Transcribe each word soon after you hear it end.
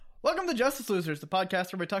the Justice Losers, the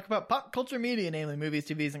podcast where we talk about pop culture media, namely movies,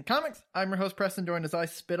 TVs, and comics. I'm your host, Preston, joined as I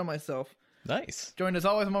spit on myself. Nice. Joined as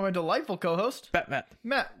always by my delightful co-host, Matt.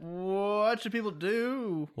 Matt, what should people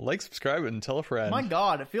do? Like, subscribe, and tell a friend. My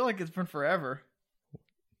God, I feel like it's been forever.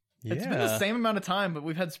 Yeah. It's been the same amount of time, but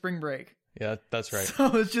we've had spring break. Yeah, that's right.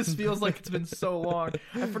 So it just feels like it's been so long.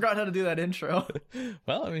 I forgot how to do that intro.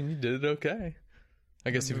 Well, I mean, you did it okay. I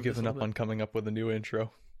guess you've given up on coming up with a new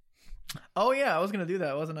intro. Oh yeah, I was going to do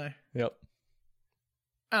that, wasn't I? Yep.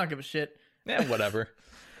 I don't give a shit. Yeah, whatever.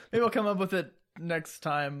 Maybe we'll come up with it next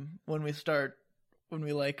time when we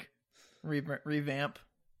like revamp.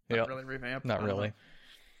 Not Yep. really revamp. Not really.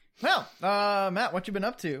 Well, Matt, what you been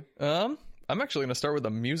up to? I'm actually going to start with a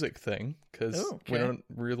music thing because okay. we don't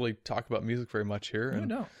really talk about music very much here. No, And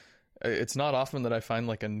no. it's not often that I find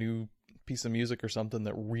like a new piece of music or something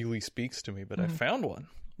that really speaks to me, but I found one.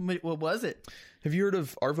 Wait, what was it? Have you heard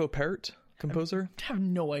of Arvo Pärt, composer? I have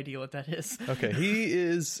no idea what that is. Okay, he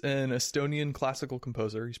is an Estonian classical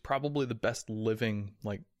composer. He's probably the best living,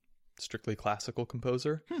 like, strictly classical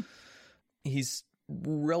composer. He's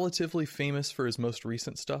relatively famous for his most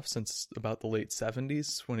recent stuff since about the late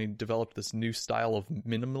 70s when he developed this new style of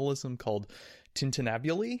minimalism called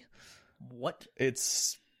tintinnabuli. What?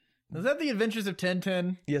 It's... Is that the Adventures of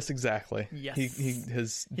Tintin? Yes, exactly. Yes. He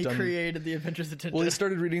has He done... created the Adventures of Tintin. Well, he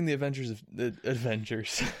started reading the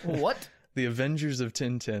Avengers. What? The Avengers of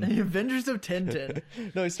Tintin. The Adventures of Tintin.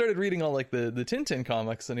 No, he started reading all like the Tintin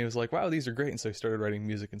comics, and he was like, "Wow, these are great!" And so he started writing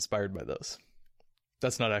music inspired by those.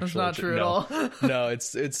 That's not actually That's not true at all. No,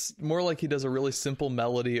 it's more like he does a really simple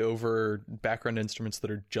melody over background instruments that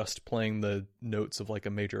are just playing the notes of like a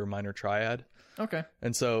major or minor triad. Okay.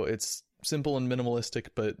 And so it's simple and minimalistic,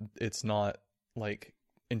 but it's not like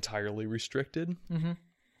entirely restricted.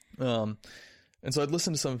 Mm-hmm. And so I'd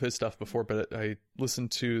listened to some of his stuff before, but I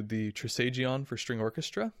listened to the Trisagion for string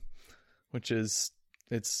orchestra, which is,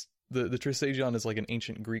 the Trisagion is like an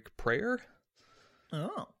ancient Greek prayer.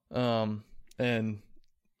 Oh. And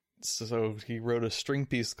so he wrote a string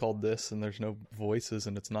piece called this, and there's no voices,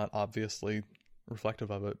 and it's not obviously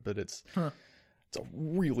reflective of it, but it's a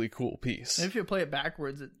really cool piece. Maybe if you play it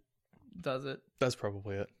backwards, it does it. That's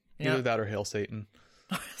probably it. Yeah. Either that or Hail Satan.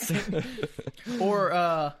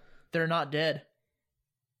 Or, They're Not Dead.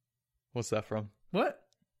 What's that from? What?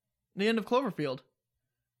 The end of Cloverfield.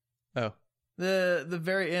 Oh. The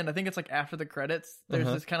very end. I think it's like after the credits. There's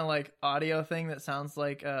this kind of like audio thing that sounds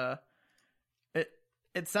like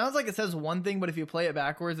it sounds like it says one thing, but if you play it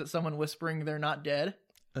backwards, it's someone whispering they're not dead.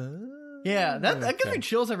 Yeah, that gives me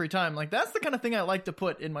chills every time. Like that's the kind of thing I like to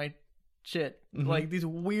put in my shit. Mm-hmm. Like these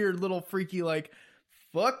weird little freaky like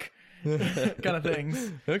fuck kind of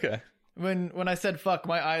things. Okay. When I said fuck,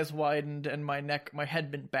 my eyes widened and my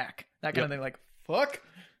head bent back. That kind of thing, like fuck.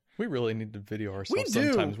 We really need to video ourselves We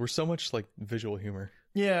do. sometimes. We're so much like visual humor.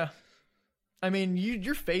 Yeah. I mean,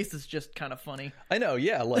 your face is just kind of funny. I know,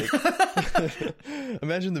 yeah, like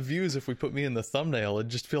imagine the views if we put me in the thumbnail.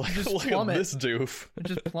 It'd just feel like, look at plummet. this doof.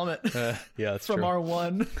 Just plummet. Yeah, that's From true.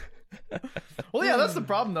 R1. Well, yeah, that's the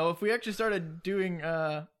problem though. If we actually started doing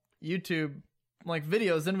YouTube like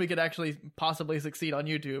videos, then we could actually possibly succeed on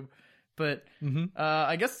YouTube. But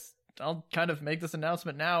I guess I'll kind of make this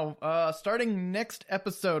announcement now. Starting next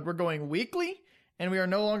episode, we're going weekly, and we are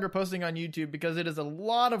no longer posting on YouTube because it is a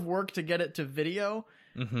lot of work to get it to video,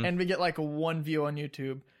 and we get like one view on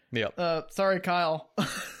YouTube. Yeah. Sorry, Kyle.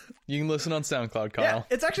 You can listen on SoundCloud, Kyle. Yeah,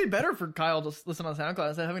 it's actually better for Kyle to listen on SoundCloud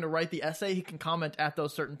instead of having to write the essay. He can comment at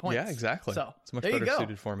those certain points. Yeah, exactly. So it's a much there you better go.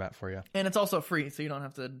 suited format for you. And it's also free, so you don't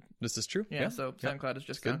have to. This is true. Yeah. So SoundCloud is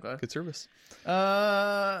just Good. SoundCloud. Good service.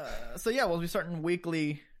 So yeah, we'll be starting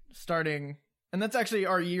weekly, and that's actually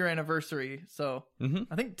our year anniversary. So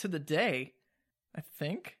I think to the day,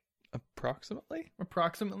 Approximately?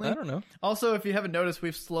 approximately. I don't know. Also, if you haven't noticed,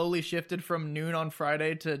 we've slowly shifted from noon on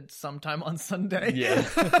Friday to sometime on Sunday. Yeah.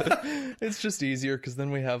 It's just easier because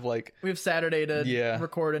then we have like We have Saturday to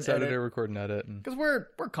record and Saturday edit. record and edit. And... Because we're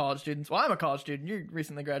college students. Well, I'm a college student. You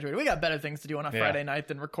recently graduated. We got better things to do on a Friday night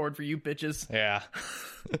than record for you bitches. Yeah.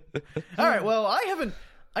 All right. Well,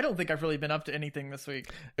 I don't think I've really been up to anything this week.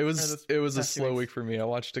 It was a past 2 slow weeks. week for me. I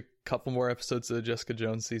watched a couple more episodes of Jessica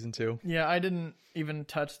Jones season 2. Yeah, I didn't even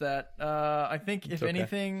touch that. I think if okay.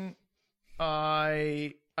 anything,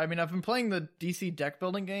 I mean, I've been playing the DC deck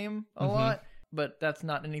building game a lot, but that's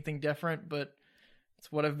not anything different, but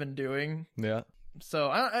it's what I've been doing. Yeah.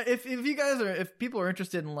 So if you guys if people are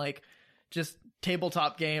interested in like just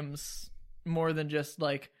tabletop games more than just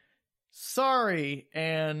like Sorry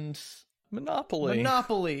and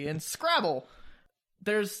Monopoly and Scrabble,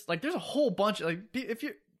 there's a whole bunch of, like, if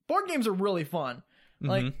you board games are really fun,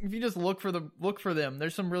 Like if you just look for them,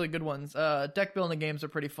 there's some really good ones. Deck building games are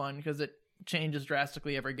pretty fun because it changes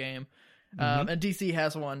drastically every game. And DC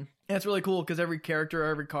has one, and it's really cool because every character or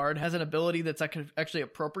every card has an ability that's actually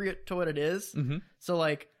appropriate to what it is. So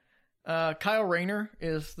like Kyle Rayner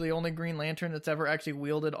is the only Green Lantern that's ever actually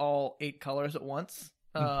wielded all 8 colors at once.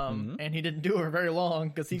 And he didn't do it for very long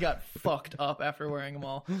because he got fucked up after wearing them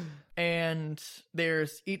all. And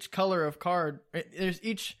there's each color of card. There's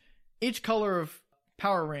each color of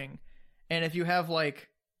power ring, and if you have like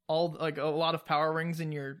a lot of power rings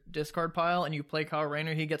in your discard pile, and you play Kyle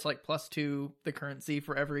Rayner, he gets like +2 the currency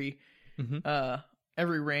for every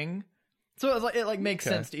ring. So it makes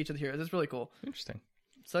sense to each of the heroes. It's really cool. Interesting.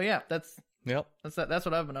 So yeah, that's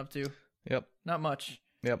what I've been up to. Yep. Not much.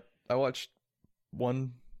 Yep. I watched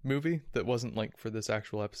one movie that wasn't like for this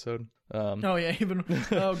actual episode. Oh yeah,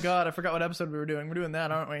 oh god, I forgot what episode we were doing. We're doing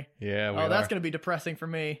that, aren't we? Yeah. That's gonna be depressing for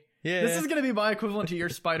me. Yeah. This is gonna be my equivalent to your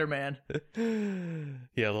Spider-Man. Yeah,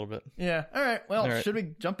 a little bit. Yeah. All right. Well, should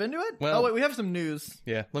we jump into it? Well, wait, we have some news.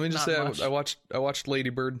 Yeah. Let me just say, I watched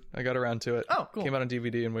Lady Bird. I got around to it. Oh, cool. Came out on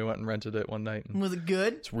DVD, and we went and rented it one night. Was it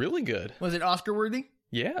good? It's really good. Was it Oscar worthy?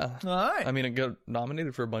 Yeah. All right. I mean, it got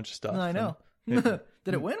nominated for a bunch of stuff. I know. Did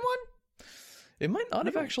it win one? It might not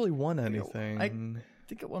have actually won anything. I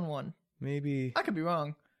think it won one. Maybe. I could be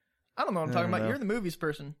wrong. I don't know what I'm talking about. You're the movies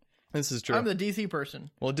person. This is true. I'm the DC person.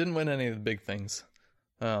 Well, it didn't win any of the big things.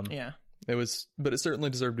 Yeah. But it certainly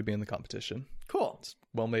deserved to be in the competition. Cool. It's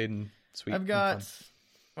well made and sweet. I've got,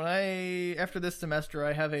 after this semester,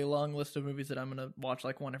 I have a long list of movies that I'm going to watch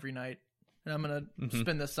like one every night. And I'm going to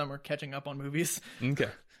spend this summer catching up on movies. Okay.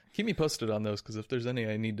 Keep me posted on those, because if there's any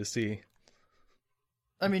I need to see.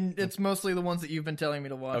 I mean, it's mostly the ones that you've been telling me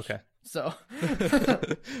to watch. Okay. So.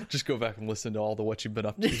 Just go back and listen to all the what you've been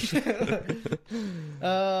up to.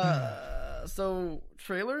 So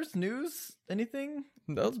trailers, news, anything?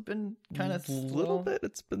 No, it's been kind of a little bit.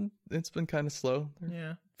 It's been kind of slow.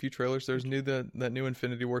 Yeah. A few trailers. There's that new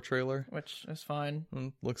Infinity War trailer, which is fine.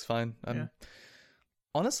 Looks fine.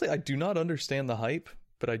 Honestly, I do not understand the hype,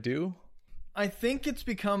 but I do. I think it's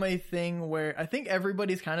become a thing where I think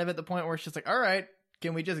everybody's kind of at the point where it's just like, all right,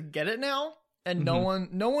 can we just get it now? And no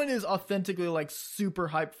one is authentically like super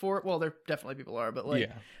hyped for it. Well, there definitely people are, but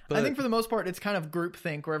like, I think for the most part, it's kind of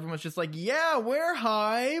groupthink where everyone's just like, yeah, we're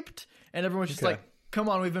hyped. And everyone's just like, come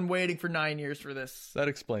on, we've been waiting for 9 years for this. That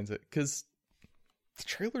explains it. Because the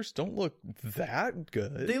trailers don't look that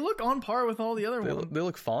good. They look on par with all the other ones. They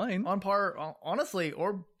look fine. On par, honestly,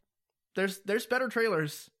 or there's better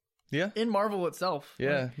trailers. Yeah. In Marvel itself.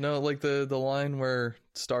 Yeah. No, like the line where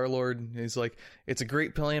Star-Lord is like, it's a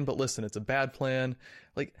great plan, but listen, it's a bad plan.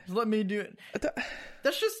 Like, just let me do it.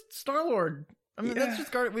 That's just Star-Lord. I mean, that's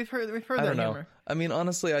just We've heard I that don't know. humor. I mean,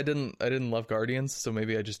 honestly, I didn't love Guardians, so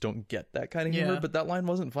maybe I just don't get that kind of humor, but that line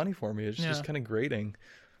wasn't funny for me. It's just kind of grating.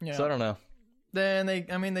 Yeah. So I don't know. Then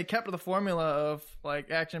they kept the formula of like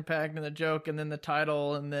action packed and the joke and then the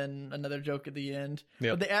title and then another joke at the end.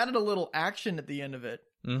 Yep. But they added a little action at the end of it.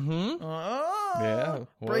 Oh, yeah.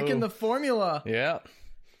 Breaking the formula. Yeah.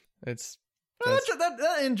 It's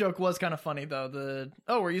that end joke was kind of funny though.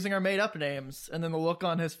 We're using our made up names, and then the look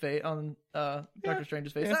on his face, on Doctor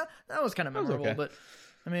Strange's face. Yeah. That was kind of memorable. Okay. But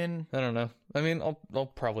I mean, I don't know. I mean, I'll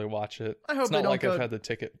probably watch it. I hope it's not like I've had the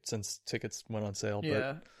ticket since tickets went on sale.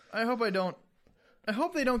 Yeah. But I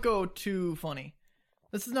hope they don't go too funny.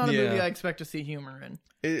 This is not a movie I expect to see humor in.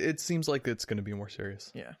 It seems like it's going to be more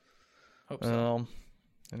serious. Yeah. Hope so.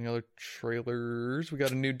 Any other trailers? We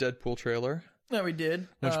got a new Deadpool trailer. Yeah, we did.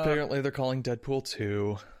 Which apparently they're calling Deadpool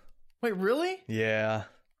 2. Wait, really? Yeah.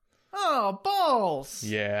 Oh, balls.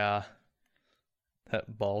 Yeah.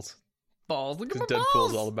 Balls. Balls. Look at my balls.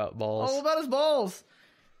 Deadpool's all about balls. All about his balls.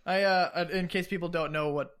 In case people don't know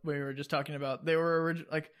what we were just talking about, they were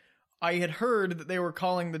I had heard that they were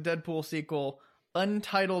calling the Deadpool sequel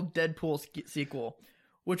Untitled Deadpool sequel,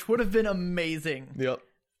 which would have been amazing. Yep.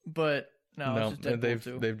 But no, it's just Deadpool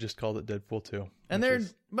 2. They've just called it Deadpool 2. And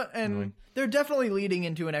they're definitely leading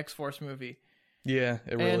into an X-Force movie. Yeah,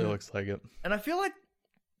 it really looks like it. And I feel like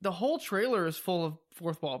the whole trailer is full of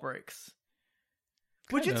fourth wall breaks.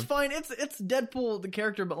 Which it's fine. It's Deadpool the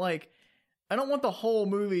character, but like I don't want the whole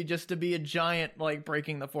movie just to be a giant like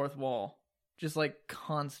breaking the fourth wall. Just like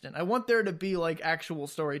constant. I want there to be like actual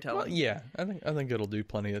storytelling. Well, yeah, I think it'll do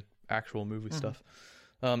plenty of actual movie stuff.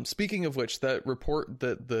 Speaking of which, that report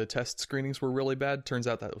that the test screenings were really bad, turns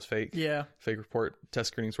out that was fake. Yeah. Fake report. Test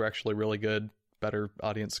screenings were actually really good. Better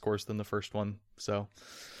audience scores than the first one. So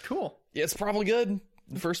cool. Yeah, it's probably good.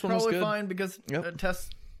 The first one was good. Probably fine because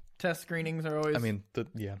test screenings are always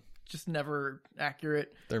just never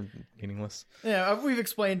accurate. They're meaningless. Yeah, we've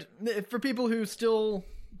explained. For people who still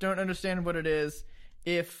don't understand what it is,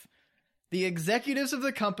 if the executives of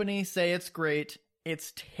the company say it's great,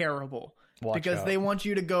 it's terrible. Because out. they want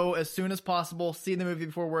you to go as soon as possible, see the movie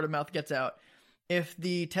before word of mouth gets out. If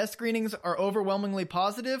the test screenings are overwhelmingly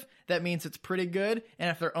positive, that means it's pretty good. And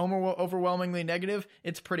if they're overwhelmingly negative,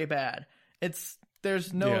 it's pretty bad.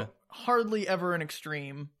 There's hardly ever an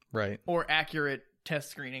extreme right or accurate test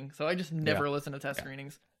screening. So I just never listen to test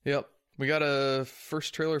screenings. Yep. We got a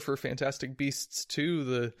first trailer for Fantastic Beasts 2,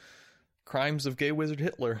 The Crimes of Gay Wizard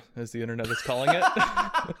Hitler, as the internet is calling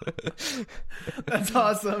it. That's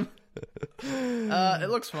awesome. It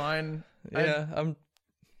looks fine. Yeah,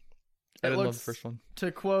 I didn't love the first one.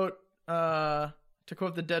 To quote the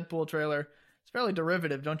Deadpool trailer, it's fairly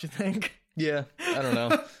derivative, don't you think? Yeah, I don't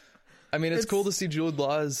know. I mean, it's cool to see Jude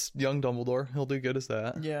Law as young Dumbledore. He'll do good as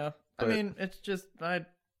that. Yeah, but, I mean, it's just I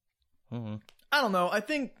don't know. I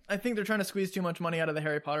think they're trying to squeeze too much money out of the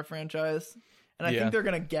Harry Potter franchise, and I think they're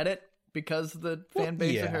gonna get it because of the fan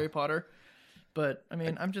base of Harry Potter. But I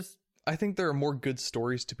mean, I think there are more good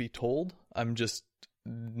stories to be told. I'm just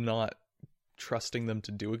not trusting them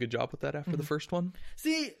to do a good job with that after the first one.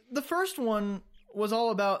 See, the first one was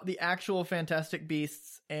all about the actual Fantastic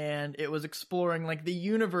Beasts, and it was exploring like the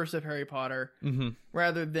universe of Harry Potter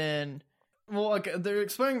rather than they're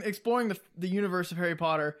exploring the universe of Harry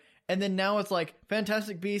Potter, and then now it's like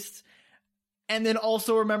Fantastic Beasts, and then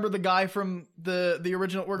also remember the guy from the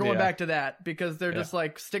original. We're going back to that because they're just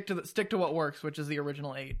like stick to what works, which is the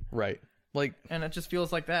original 8. Right. Like, and it just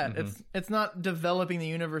feels like that. It's not developing the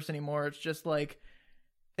universe anymore. It's just like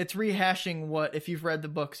it's rehashing what, if you've read the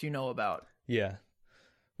books, you know about. Yeah.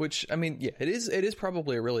 Which, I mean, it is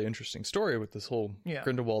probably a really interesting story with this whole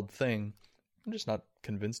Grindelwald thing. I'm just not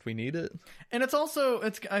convinced we need it. And it's also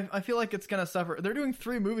I feel like it's gonna suffer. They're doing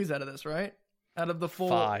 3 movies out of this, right? Out of the 4.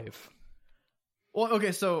 5. Well,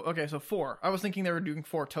 okay, so 4. I was thinking they were doing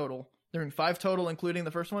 4 total. They're doing 5 total, including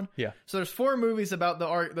the first one. Yeah. So there's 4 movies about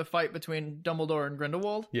the fight between Dumbledore and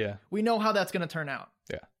Grindelwald. Yeah. We know how that's going to turn out.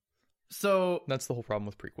 Yeah. So that's the whole problem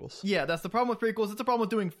with prequels. Yeah, that's the problem with prequels. It's the problem with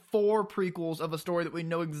doing 4 prequels of a story that we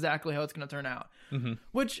know exactly how it's going to turn out.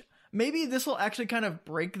 Which maybe this will actually kind of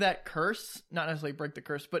break that curse. Not necessarily break the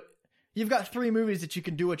curse, but you've got 3 movies that you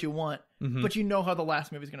can do what you want, but you know how the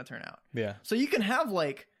last movie is going to turn out. Yeah. So you can have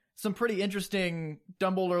like some pretty interesting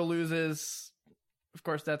Dumbledore loses. Of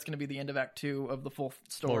course, that's going to be the end of Act 2 of the full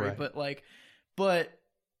story. Right. But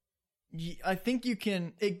I think you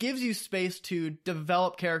can. It gives you space to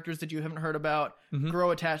develop characters that you haven't heard about,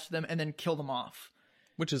 grow attached to them, and then kill them off,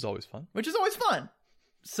 which is always fun.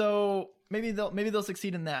 So maybe they'll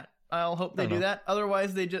succeed in that. I'll hope they do that.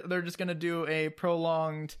 Otherwise, they're just going to do a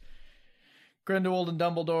prolonged Grindelwald and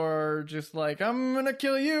Dumbledore just like, I'm gonna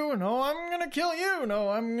kill you, no, I'm gonna kill you, no,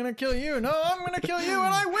 I'm gonna kill you, no, I'm gonna kill you,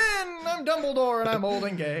 and I win! I'm Dumbledore, and I'm old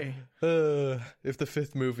and gay. If the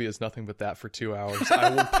 5th movie is nothing but that for 2 hours,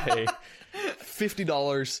 I will pay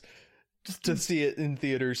 $50 just to see it in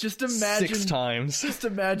theaters. Just imagine 6 times. Just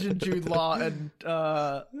imagine Jude Law and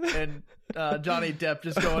Johnny Depp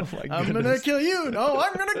just going, I'm gonna kill you, no,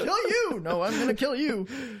 I'm gonna kill you, no, I'm gonna kill you.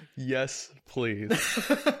 Yes, please.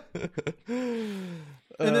 And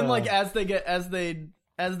then like as they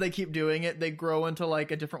keep doing it, they grow into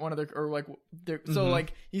like a different one of their, or like so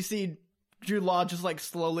like you see Jude Law just like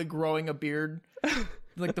slowly growing a beard,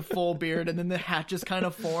 like the full beard, and then the hat just kind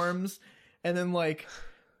of forms, and then like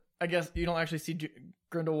I guess you don't actually see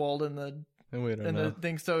Grindelwald in the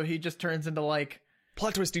thing, so he just turns into like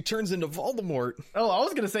plot twist. He turns into Voldemort. Oh, I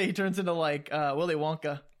was gonna say he turns into like Willy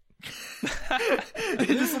Wonka. He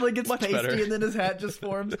just like gets much pasty better. And then his hat just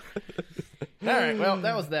forms. All right, well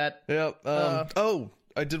that was that. Yep.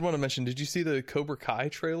 I did want to mention. Did you see the Cobra Kai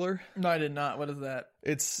trailer? No, I did not. What is that?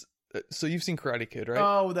 It's so you've seen Karate Kid, right?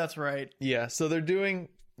 Oh, that's right. Yeah. So they're doing.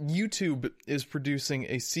 YouTube is producing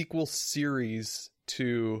a sequel series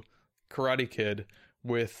to Karate Kid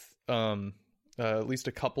with at least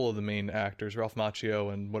a couple of the main actors, Ralph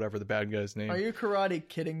Macchio and whatever the bad guy's name. Are you karate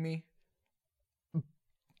kidding me?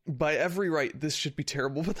 By every right, this should be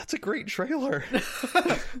terrible, but that's a great trailer.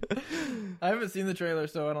 I haven't seen the trailer,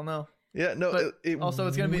 so I don't know. Yeah, no, it also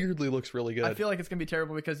it's gonna weirdly looks really good. I feel like it's gonna be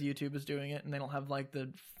terrible because YouTube is doing it and they don't have like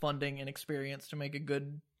the funding and experience to make a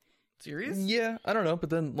good series. Yeah, I don't know, but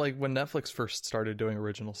then like when Netflix first started doing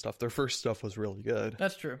original stuff, their first stuff was really good.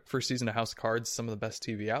 That's true. First season of House of Cards, some of the best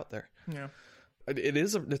TV out there. Yeah.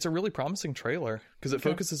 It's a really promising trailer because it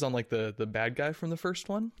focuses on like the bad guy from the first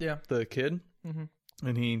one. Yeah. The kid.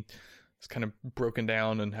 And he is kind of broken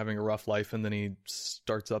down and having a rough life, and then he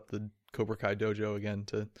starts up the Cobra Kai dojo again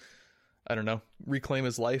to I don't know, reclaim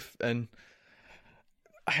his life. And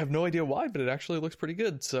I have no idea why, but it actually looks pretty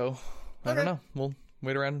good. So I don't know. We'll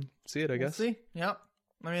wait around and see it, I guess. See? Yep.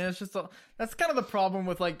 I mean, it's just that's kind of the problem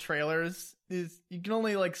with like trailers is you can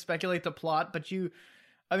only like speculate the plot, but you've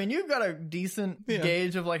got a decent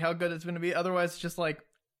gauge of like how good it's going to be. Otherwise, it's just like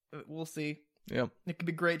we'll see. Yep. It could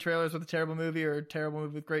be great trailers with a terrible movie, or a terrible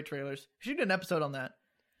movie with great trailers. We should do an episode on that.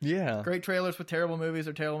 Yeah. Great trailers with terrible movies,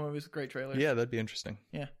 or terrible movies with great trailers. Yeah, that'd be interesting.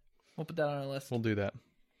 Yeah. We'll put that on our list. We'll do that.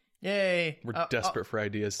 Yay. We're desperate for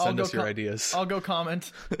ideas. Send us your ideas. I'll go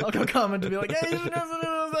comment. I'll go comment to be like, hey, you should listen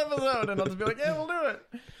to this episode. And I'll just be like, yeah, we'll do it.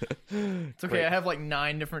 It's okay. Great. I have like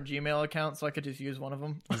 9 different Gmail accounts, so I could just use one of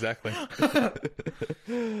them. Exactly.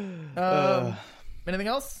 Anything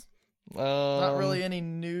else? Not really any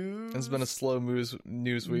news. It's been a slow news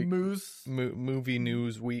week. Movie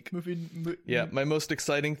news week. Yeah, my most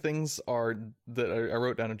exciting things are that I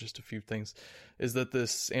wrote down just a few things. Is that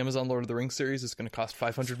this Amazon Lord of the Rings series is going to cost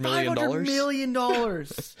 $500 million? $500 million.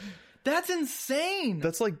 That's insane.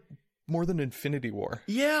 That's like more than Infinity War.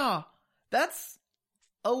 Yeah, that's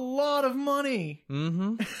a lot of money.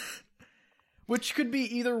 Mm-hmm. Which could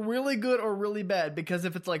be either really good or really bad, because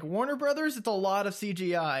if it's like Warner Brothers, it's a lot of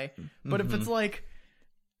CGI. But if it's like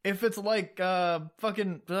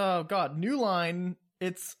fucking New Line,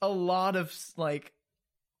 it's a lot of like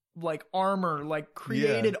armor, like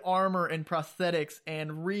created armor and prosthetics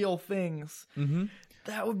and real things. Mm-hmm.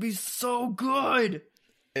 That would be so good.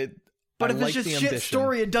 But if it's just shit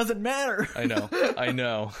story, it doesn't matter. I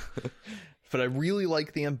know. But I really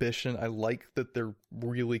like the ambition. I like that they're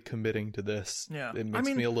really committing to this. Yeah. It makes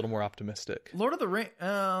me a little more optimistic. Lord of the Rings...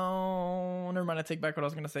 Oh, never mind. I take back what I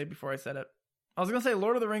was going to say before I said it. I was going to say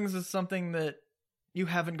Lord of the Rings is something that you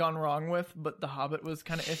haven't gone wrong with, but The Hobbit was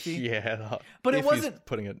kind of iffy. Yeah. But it wasn't...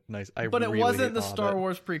 putting it nice. But it wasn't the Star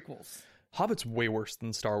Wars prequels. Hobbit's way worse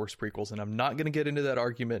than Star Wars prequels, and I'm not going to get into that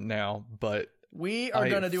argument now, but... We are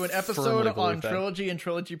going to do an episode on trilogy and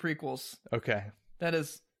trilogy prequels. Okay. That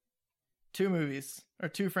is... 2 movies or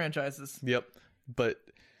 2 franchises. Yep. But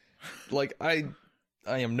like I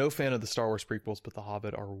am no fan of the Star Wars prequels, but The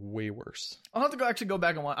Hobbit are way worse. I'll have to go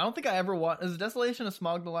back and watch. I don't think I ever watched. Is Desolation of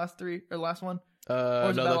Smaug the last one?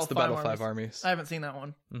 No, that's the Battle of 5 Armies. I haven't seen that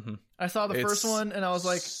one. Mm-hmm. I saw the first one and I was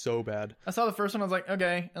like, so bad. I saw the first one, I was like,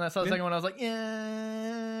 okay, and I saw the second one, I was like,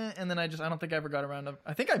 yeah, and then I don't think I ever got around to.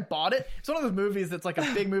 I think I bought it. It's one of those movies that's like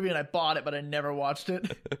a big movie, and I bought it, but I never watched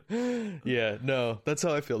it. Yeah, no, that's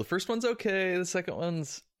how I feel. The first one's okay. The second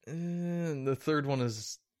one's, the third one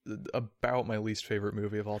is about my least favorite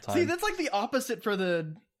movie of all time. See, that's like the opposite for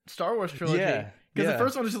the Star Wars trilogy. Yeah. Because the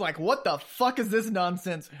first one was just like, what the fuck is this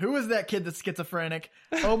nonsense? Who is that kid that's schizophrenic?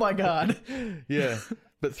 Oh my god. Yeah.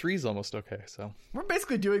 But 3's almost okay, so. We're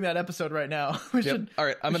basically doing that episode right now. All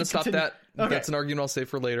right, I'm going to stop that. Okay. That's an argument I'll save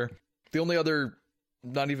for later. The only other,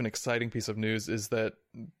 not even exciting piece of news is that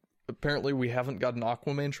apparently we haven't got an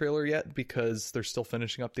Aquaman trailer yet because they're still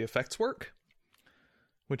finishing up the effects work,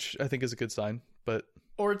 which I think is a good sign, but...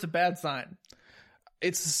 Or it's a bad sign.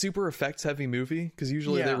 It's a super effects heavy movie because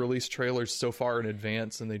usually they release trailers so far in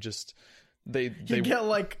advance and they get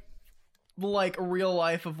like real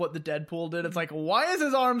life of what the Deadpool did. It's like, why is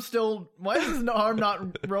his arm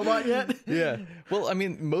not robot yet? Yeah. Well, I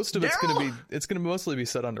mean, most of it's going to mostly be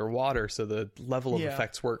set underwater. So the level of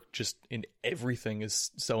effects work just in everything is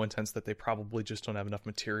so intense that they probably just don't have enough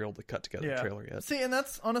material to cut together a trailer yet. See, and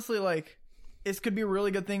that's honestly like, it could be a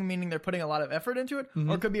really good thing, meaning they're putting a lot of effort into it,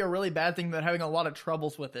 or it could be a really bad thing, they're having a lot of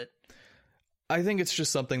troubles with it. I think it's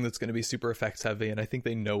just something that's going to be super effects heavy, and I think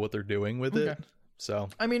they know what they're doing with it. So,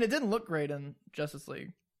 I mean, it didn't look great in Justice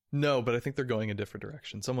League. No, but I think they're going a different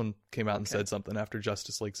direction. Someone came out and said something after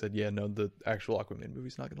Justice League said, yeah, no, the actual Aquaman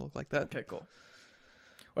movie's not going to look like that. Okay, cool.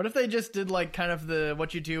 What if they just did like kind of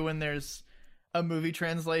what you do when there's a movie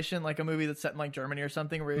translation, like a movie that's set in like Germany or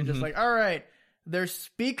something, where you're just like, all right, they're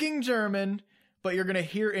speaking German, but you're going to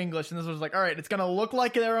hear English. And this was like, all right, it's going to look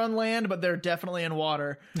like they're on land, but they're definitely in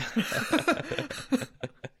water.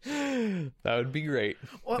 That would be great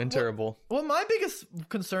and terrible. Well, my biggest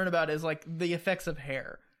concern about it is like the effects of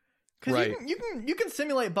hair. Because you can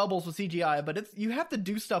simulate bubbles with CGI, but you have to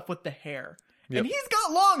do stuff with the hair. Yep. And he's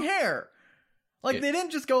got long hair. Like they didn't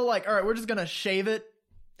just go like, all right, we're just going to shave it.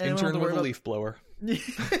 Intern with a leaf blower.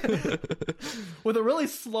 With a really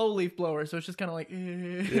slow leaf blower, so it's just kind of like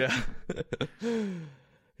yeah.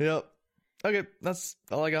 Yep. Okay, that's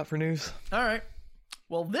all I got for news. All right,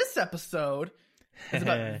 well, this episode is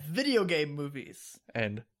about video game movies,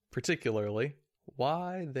 and particularly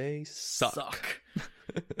why they suck.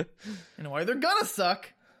 And why they're gonna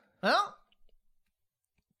suck. Well,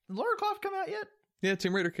 did Lara Croft come out yet? Yeah,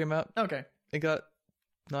 Tomb Raider came out. Okay, it got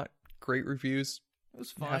not great reviews. It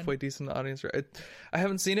was fine. Halfway decent audience. I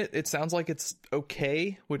haven't seen it. It sounds like it's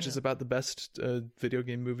okay, which is about the best video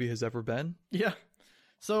game movie has ever been. Yeah.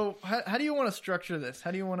 So how do you want to structure this?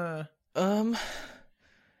 How do you want to...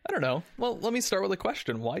 I don't know. Well, let me start with a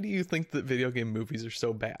question. Why do you think that video game movies are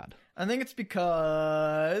so bad? I think it's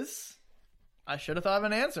because I should have thought of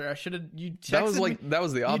an answer. I should have... That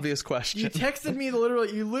was the obvious question. You texted me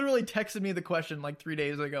you literally texted me the question like 3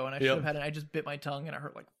 days ago, and I should have had it. I just bit my tongue and I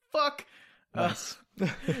hurt like, fuck. Nice.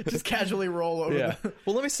 Just casually roll over. Yeah.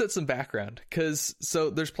 Well, let me set some background, because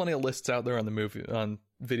there's plenty of lists out there on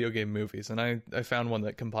video game movies, and I found one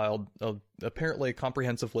that compiled apparently a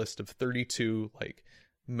comprehensive list of 32 like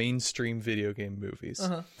mainstream video game movies,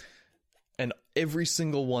 and every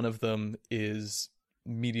single one of them is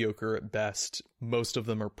mediocre at best. Most of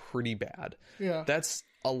them are pretty bad. Yeah, that's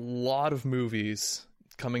a lot of movies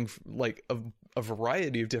coming like a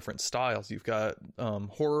variety of different styles. You've got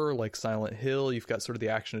horror like Silent Hill. You've got sort of the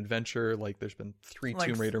action adventure, like there's been 3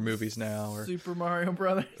 Tomb Raider movies now, or Super Mario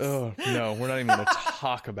Brothers. Oh no, we're not even going to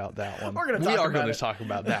talk about that one. We are going to talk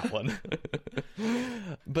about that one.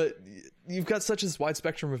 But you've got such a wide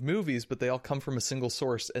spectrum of movies, but they all come from a single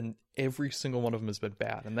source, and every single one of them has been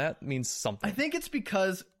bad, and that means something. I think it's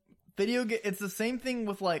because it's the same thing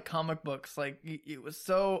with like comic books. Like it was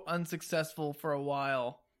so unsuccessful for a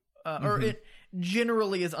while. Or it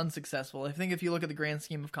generally is unsuccessful. I think if you look at the grand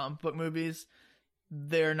scheme of comic book movies,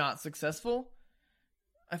 they're not successful.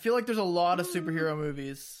 I feel like there's a lot of superhero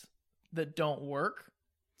movies that don't work.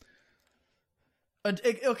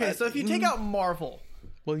 Okay, so if you take out Marvel,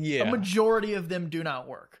 well, yeah, a majority of them do not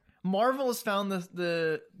work. Marvel has found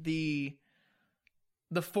the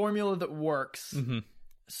formula that works,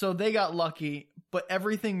 so they got lucky. But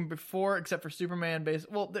everything before, except for Superman,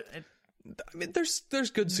 I mean, there's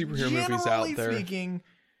good superhero movies out there. Generally speaking,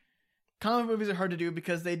 comic movies are hard to do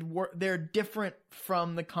because they're different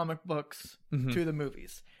from the comic books to the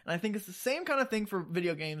movies. And I think it's the same kind of thing for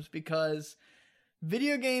video games, because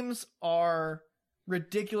video games are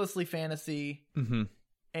ridiculously fantasy,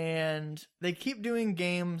 and they keep doing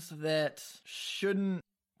games that shouldn't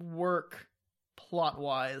work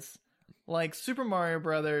plot-wise, like Super Mario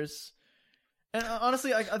Brothers. And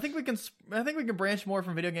honestly, I think we can branch more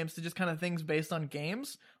from video games to just kind of things based on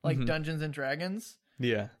games, like Dungeons and Dragons.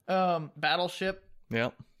 Yeah. Battleship.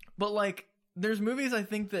 Yeah. But like, there's movies I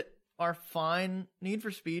think that are fine. Need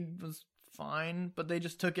for Speed was fine, but they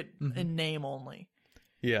just took it in name only.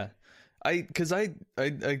 Yeah. I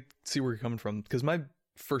see where you're coming from, because my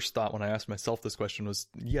first thought when I asked myself this question was,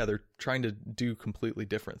 yeah, they're trying to do completely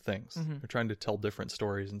different things. They're trying to tell different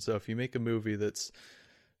stories. And so if you make a movie that's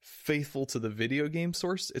faithful to the video game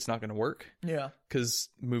source, it's not going to work. Yeah, because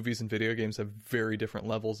movies and video games have very different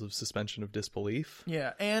levels of suspension of disbelief.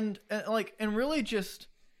 Yeah, and really just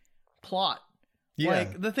plot. Yeah,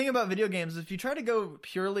 like the thing about video games is if you try to go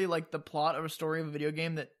purely like the plot of a story of a video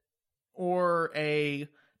game or a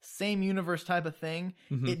same universe type of thing,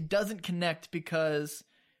 it doesn't connect, because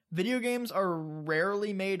video games are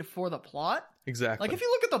rarely made for the plot. Exactly. Like if you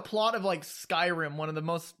look at the plot of like Skyrim, one of the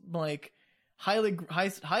most like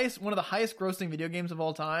highest one of the highest grossing video games of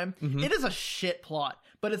all time, it is a shit plot,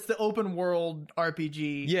 but it's the open world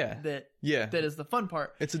RPG that is the fun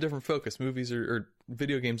part. It's a different focus. Movies or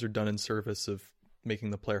video games are done in service of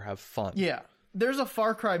making the player have fun. Yeah. There's a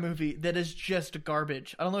Far Cry movie that is just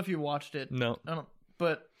garbage. I don't know if you watched it. No.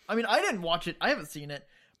 But I mean, I didn't watch it. I haven't seen it,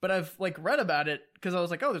 but I've like read about it because I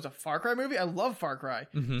was like, oh, there's a Far Cry movie. I love Far Cry.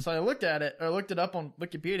 So I looked it up on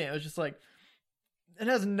Wikipedia, and it was just like, it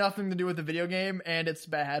has nothing to do with the video game, and it's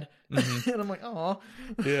bad. And I'm like, oh,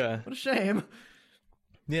 yeah, what a shame.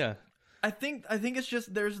 Yeah, I think it's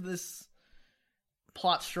just there's this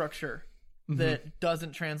plot structure that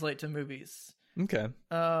doesn't translate to movies. Okay.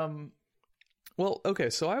 Well, okay.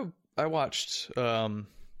 So I watched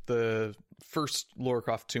the first Lara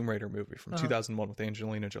Croft Tomb Raider movie from 2001 with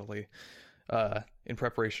Angelina Jolie in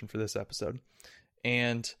preparation for this episode,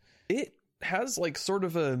 and it has like sort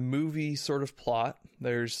of a movie sort of plot.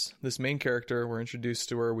 There's this main character, we're introduced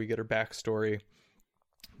to her, we get her backstory.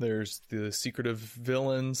 There's the secretive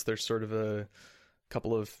villains, there's sort of a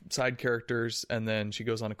couple of side characters, and then she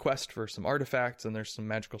goes on a quest for some artifacts, and there's some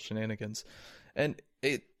magical shenanigans. And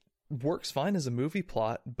it works fine as a movie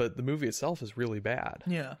plot, but the movie itself is really bad.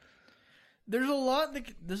 Yeah. There's a lot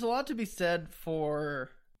to be said for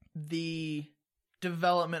the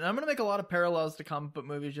development. I'm going to make a lot of parallels to comic book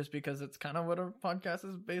movies just because it's kind of what our podcast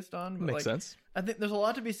is based on. But Makes sense. I think there's a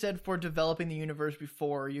lot to be said for developing the universe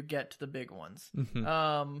before you get to the big ones.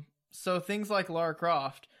 So things like Lara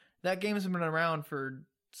Croft, that game has been around for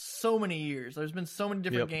so many years. There's been so many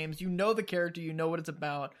different games. You know the character, you know what it's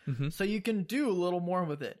about, so you can do a little more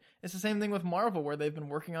with it. It's the same thing with Marvel, where they've been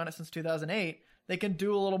working on it since 2008. They can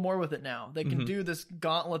do a little more with it now. They can do this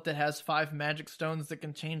gauntlet that has 5 magic stones that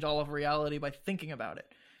can change all of reality by thinking about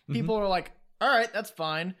it. People are like, all right, that's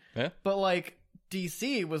fine. Yeah. But like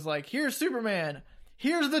DC was like, here's Superman.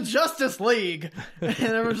 Here's the Justice League. And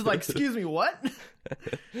everyone's just like, excuse me, what?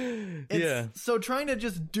 So trying to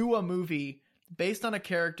just do a movie based on a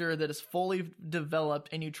character that is fully developed,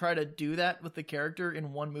 and you try to do that with the character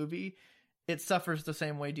in one movie, it suffers the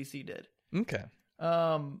same way DC did. Okay.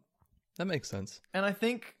 That makes sense. And I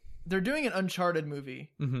think they're doing an Uncharted movie.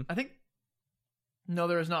 I think, no,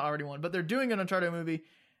 there is not already one, but they're doing an Uncharted movie.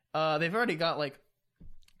 They've already got like,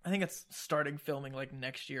 I think it's starting filming like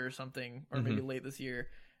next year or something, or maybe late this year.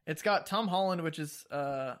 It's got Tom Holland, which is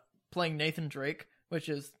playing Nathan Drake, which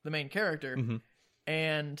is the main character.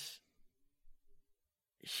 And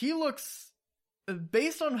he looks,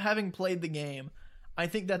 based on having played the game, I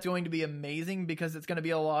think that's going to be amazing, because it's going to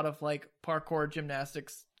be a lot of like parkour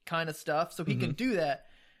gymnastics kind of stuff. So he can do that.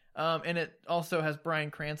 And it also has Bryan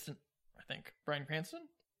Cranston, I think. Bryan Cranston?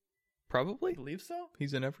 Probably. I believe so.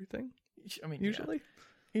 He's in everything. I mean, usually.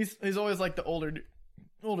 Yeah. He's always like the older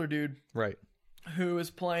dude, right? Who is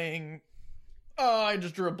playing? Oh, I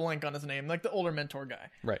just drew a blank on his name. Like the older mentor guy,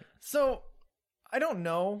 right? So I don't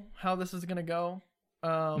know how this is gonna go,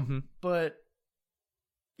 but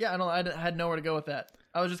yeah, I don't. I had nowhere to go with that.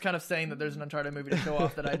 I was just kind of saying that there's an Uncharted movie to show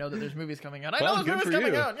off that I know that there's movies coming out. I know there's movies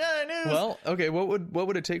coming out. Yeah, news. Well, okay. What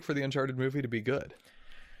would it take for the Uncharted movie to be good?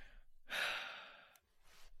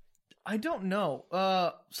 I don't know.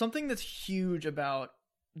 Something that's huge about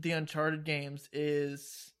the Uncharted games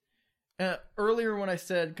is earlier when I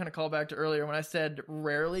said, kind of call back to earlier when I said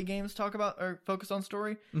rarely games talk about or focus on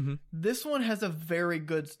story. This one has a very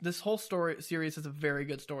good, this whole story series has a very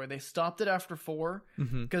good story. They stopped it after 4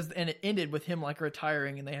 and it ended with him like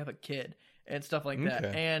retiring and they have a kid and stuff like that.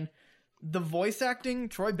 And the voice acting,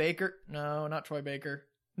 Troy Baker, no, not Troy Baker,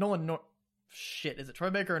 Nolan North. Shit, is it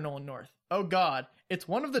Troy Baker or Nolan North? Oh God, it's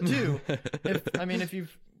one of the two. If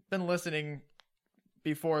you've been listening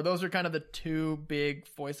before, those are kind of the two big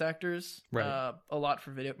voice actors. Right. A lot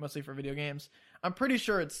for mostly for video games. I'm pretty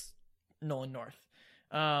sure it's Nolan North.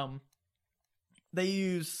 They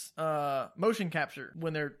use motion capture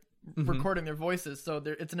when they're recording their voices, so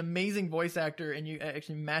it's an amazing voice actor, and you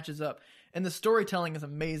actually matches up. And the storytelling is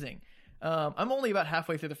amazing. I'm only about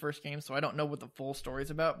halfway through the first game, so I don't know what the full story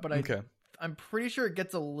is about, but I'm pretty sure it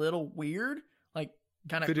gets a little weird, like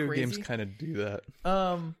kind of crazy. Video games kind of do that.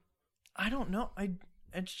 I don't know.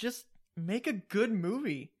 It's just make a good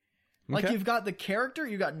movie. Like you've got the character,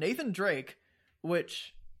 you got Nathan Drake,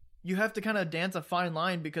 which you have to kind of dance a fine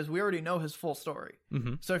line because we already know his full story.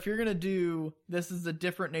 So if you're gonna do this is a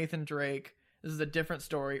different Nathan Drake, this is a different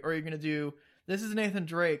story, or you're gonna do this is Nathan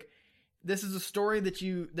Drake, this is a story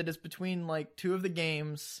that is between like 2 of the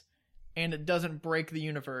games, and it doesn't break the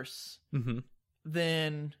universe,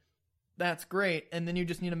 then that's great. And then you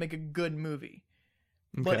just need to make a good movie.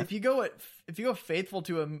 But if you go faithful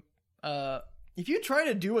to if you try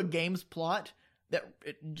to do a game's plot,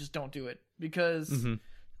 just don't do it, because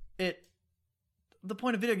the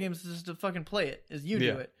point of video games is just to fucking play it, is you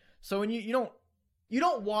do it. So when you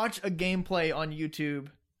don't watch a gameplay on YouTube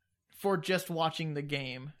for just watching the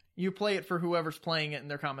game. You play it for whoever's playing it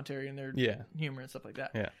and their commentary and their humor and stuff like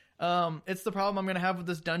that. It's the problem I'm going to have with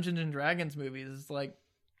this Dungeons and Dragons movies. It's like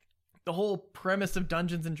the whole premise of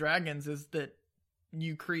Dungeons and Dragons is that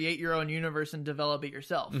you create your own universe and develop it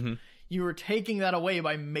yourself. You were taking that away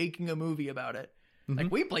by making a movie about it. Like,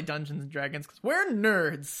 we play Dungeons and Dragons because we're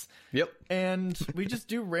nerds. And we just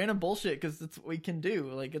do random bullshit because it's what we can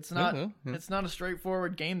do. Like, it's not it's not a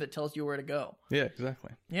straightforward game that tells you where to go. Yeah,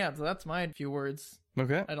 exactly. Yeah, so that's my few words.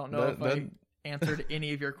 Okay. I don't know if I answered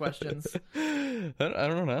any of your questions. I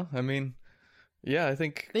don't know. I mean, yeah, I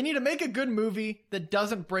think they need to make a good movie that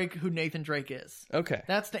doesn't break who Nathan Drake is. Okay.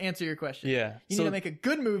 That's to answer your question. Yeah. You need to make a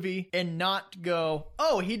good movie and not go,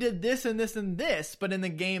 oh, he did this and this and this, but in the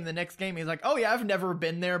next game, he's like, oh yeah, I've never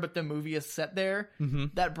been there, but the movie is set there.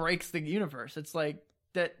 That breaks the universe. It's like,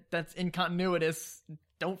 that's incontinuous.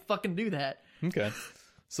 Don't fucking do that. Okay.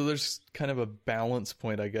 So there's kind of a balance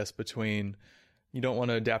point, I guess, between you don't want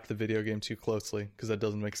to adapt the video game too closely because that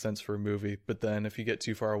doesn't make sense for a movie. But then if you get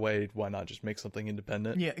too far away, why not just make something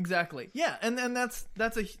independent? Yeah, exactly. Yeah, and that's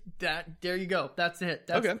there you go. That's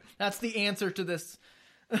it. That's the answer to this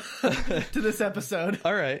to this episode.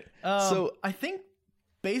 All right. So I think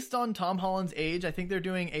based on Tom Holland's age, I think they're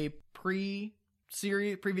doing a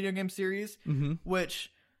pre-video game series,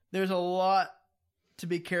 which there's a lot to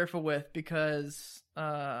be careful with because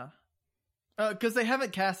they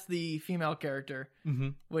haven't cast the female character,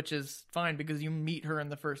 which is fine because you meet her in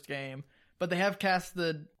the first game. But they have cast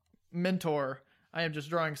the mentor. I am just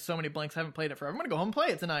drawing so many blanks. I haven't played it forever. I'm going to go home and play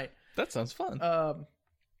it tonight. That sounds fun.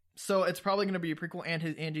 So it's probably going to be a prequel, and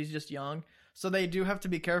Andy's just young. So they do have to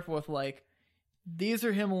be careful with, like, these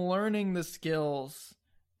are him learning the skills,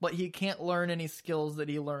 but he can't learn any skills that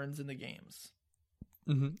he learns in the games.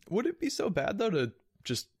 Would it be so bad, though, to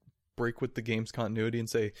just break with the game's continuity and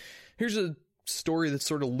say, here's a story that's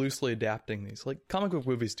sort of loosely adapting these? Like, comic book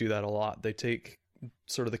movies do that a lot. They take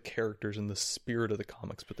sort of the characters and the spirit of the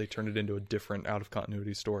comics, but they turn it into a different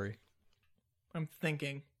out-of-continuity story. I'm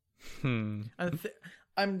thinking.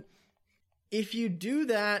 If you do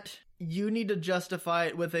that, you need to justify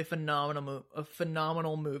it with a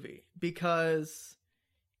phenomenal movie, because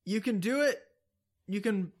you can do it. You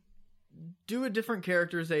can do a different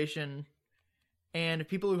characterization, and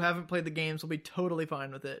people who haven't played the games will be totally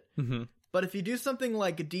fine with it. But if you do something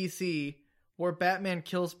like DC, where Batman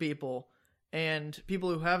kills people, and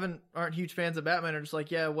people who aren't huge fans of Batman are just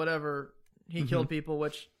like, yeah, whatever, he killed people,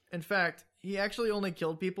 which, in fact, he actually only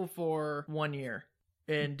killed people for 1 year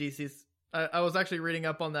in DC's. I was actually reading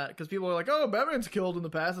up on that, because people are like, oh, Batman's killed in the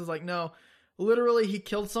past. It's like, no, literally, he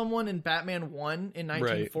killed someone in Batman 1 in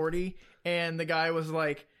 1940, right. And the guy was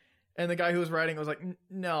like, and the guy who was writing was like,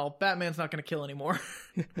 no, Batman's not going to kill anymore.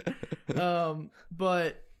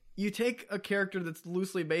 But you take a character that's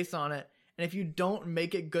loosely based on it, and if you don't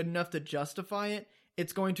make it good enough to justify it,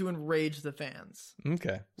 it's going to enrage the fans.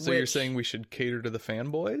 Okay. So you're saying we should cater to the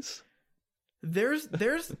fanboys? There's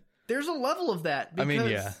a level of that. I mean,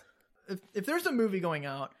 yeah. If there's a movie going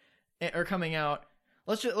out or coming out,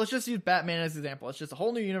 let's just use Batman as an example. It's just a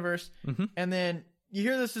whole new universe, and then you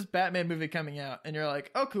hear this Batman movie coming out, and you're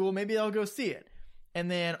like, oh, cool, maybe I'll go see it.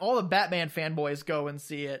 And then all the Batman fanboys go and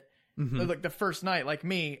see it, like the first night, like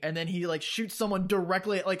me, and then he like shoots someone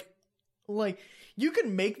directly at, like you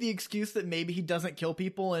can make the excuse that maybe he doesn't kill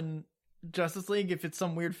people in Justice League if it's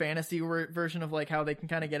some weird fantasy version of like how they can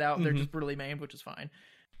kind of get out and they're just brutally maimed, which is fine.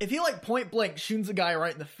 If he like point blank shoots a guy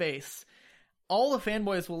right in the face, all the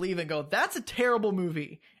fanboys will leave and go, that's a terrible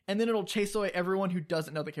movie. And then it'll chase away everyone who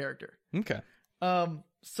doesn't know the character. Okay.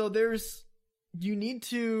 So you need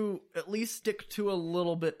to at least stick to a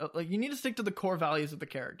little bit of, like, you need to stick to the core values of the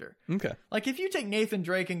character. Okay. Like if you take Nathan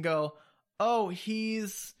Drake and go, oh,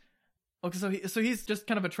 he's just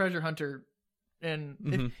kind of a treasure hunter.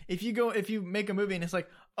 And if you make a movie and it's like,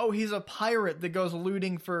 oh, he's a pirate that goes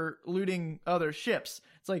looting other ships.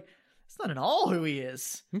 It's like, it's not at all who he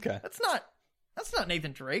is. Okay. That's not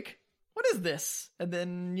Nathan Drake. What is this? And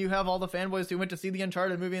then you have all the fanboys who went to see the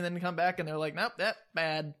Uncharted movie and then come back and they're like, nope, that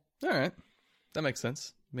bad. All right. That makes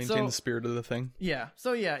sense. Maintain the spirit of the thing. Yeah.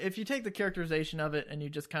 So yeah, if you take the characterization of it and you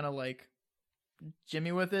just kind of like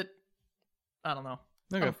jimmy with it, I don't know.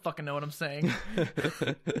 Okay. I don't fucking know what I'm saying.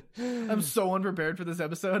 I'm so unprepared for this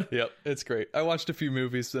episode. Yep, it's great. I watched a few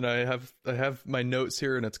movies and I have my notes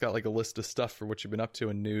here, and it's got like a list of stuff for what you've been up to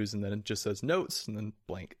in news, and then it just says notes and then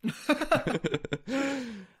blank.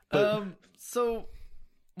 So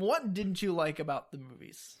what didn't you like about the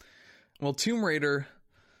movies? Well, Tomb Raider,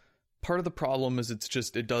 part of the problem is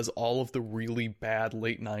it does all of the really bad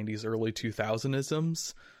late 90s, early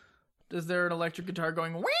 2000isms. Is there an electric guitar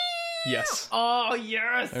going, wee? Yes. Oh,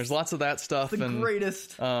 yes. There's lots of that stuff. It's the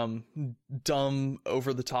greatest. Dumb,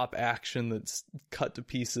 over-the-top action that's cut to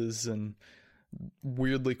pieces and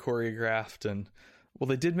weirdly choreographed. And, well,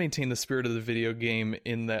 they did maintain the spirit of the video game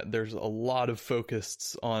in that there's a lot of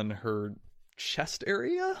focus on her chest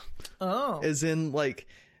area. Oh. As in, like,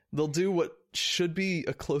 they'll do what should be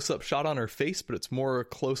a close-up shot on her face, but it's more a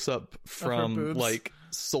close-up from, like,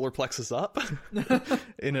 solar plexus up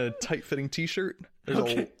in a tight-fitting t-shirt. There's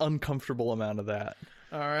an uncomfortable amount of that.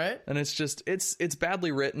 All right. And it's just, it's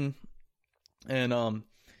badly written. And,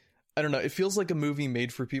 I don't know, it feels like a movie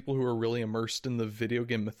made for people who are really immersed in the video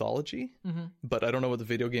game mythology. But I don't know what the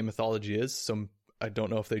video game mythology is, so I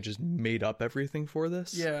don't know if they just made up everything for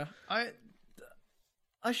this. Yeah.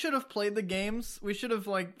 I should have played the games. We should have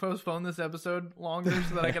like postponed this episode longer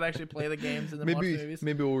so that I could actually play the games and then watch the movies.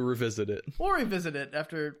 Maybe we'll revisit it. We'll revisit it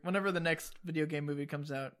whenever the next video game movie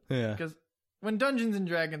comes out. Yeah. Because when Dungeons and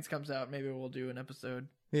Dragons comes out, maybe we'll do an episode.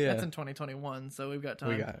 Yeah. That's in 2021, so we've got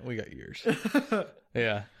time. We got years.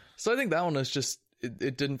 Yeah. So I think that one was just,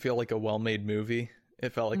 it didn't feel like a well-made movie.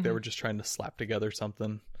 It felt like they were just trying to slap together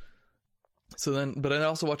something. So then, but I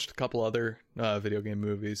also watched a couple other video game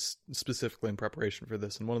movies specifically in preparation for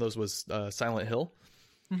this, and one of those was Silent Hill,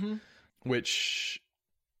 which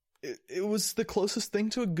it was the closest thing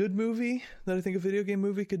to a good movie that I think a video game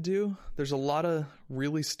movie could do. There's a lot of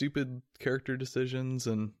really stupid character decisions,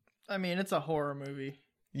 and I mean, it's a horror movie.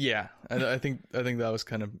 yeah, I think that was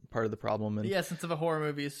kind of part of the problem. And The essence of a horror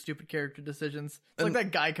movie is stupid character decisions. It's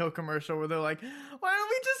like that Geico commercial where they're like, why don't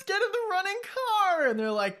we just get in the running car? And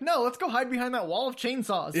they're like, no, let's go hide behind that wall of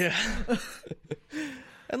chainsaws. yeah.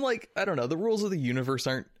 And like, I don't know, the rules of the universe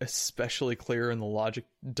aren't especially clear, and the logic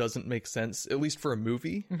doesn't make sense, at least for a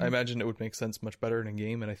movie. I imagine it would make sense much better in a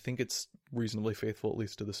game, and I think it's reasonably faithful, at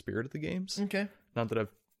least to the spirit of the games. Okay. Not that I've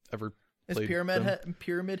ever Is played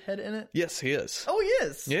Pyramid Head in it? Yes, he is. Oh, he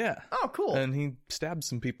is? Yeah. Oh, cool. And he stabs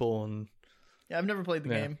some people, and Yeah, I've never played the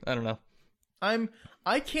game. I don't know.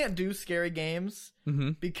 I can't do scary games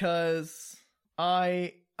Mm-hmm. because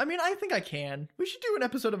I think I can. We should do an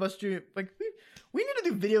episode of us doing, like, we need to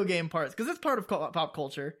do video game parts, because it's part of pop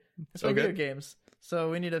culture. It's like Okay. video games. So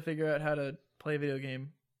we need to figure out how to play a video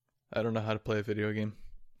game. I don't know how to play a video game.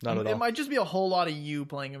 Not at It all. might just be a whole lot of you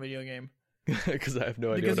playing a video game. Because I have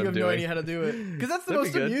no idea Because what you I'm have no doing. idea how to do it. Because that's the That'd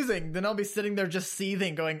most be good. amusing. Then I'll be sitting there just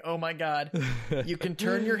seething, going, oh my god. You can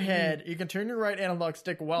turn your head, you can turn your right analog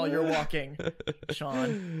stick while you're walking.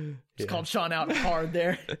 Sean. Just called Sean out hard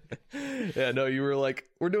there. Yeah, no, you were like,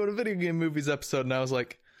 we're doing a video game movies episode, and I was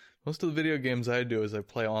like, most of the video games I do is I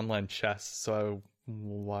play online chess, so I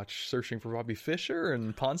watch Searching for Bobby Fischer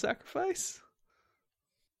and Pawn Sacrifice.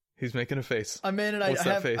 He's making a face. I mean, What's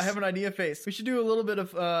that face? I have an idea face. We should do a little bit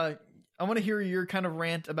of, I want to hear your kind of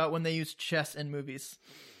rant about when they use chess in movies.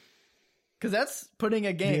 Because that's putting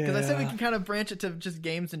a game, because I said we Yeah. can kind of branch it to just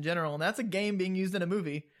games in general, and that's a game being used in a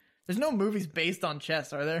movie. There's no movies based on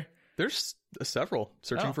chess, are there? There's several.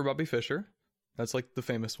 Searching Oh. for Bobby Fischer. That's like the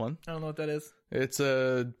famous one. I don't know what that is. It's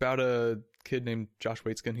about a kid named Josh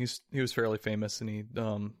Waitzkin. He was fairly famous, and he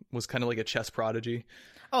was kind of like a chess prodigy.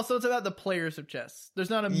 Oh, so it's about the players of chess. There's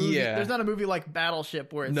not a movie. Yeah. There's not a movie like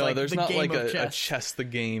Battleship where it's No, like there's the not game like of a chess. chess the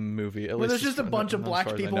game movie. At Where least there's just a bunch of as black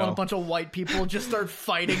far as I people and a know. bunch of white people just start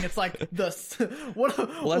fighting. It's like the what?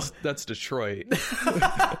 Well, that's Detroit.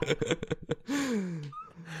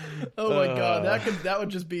 Oh my god, that would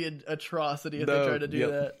just be an atrocity if they tried to do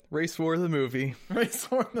that. Race War the movie. Race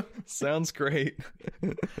War the- Sounds great.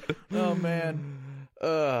 Oh man.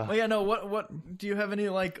 Oh yeah, no. What do you have any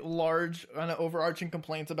like large kind of overarching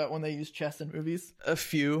complaints about when they use chess in movies? A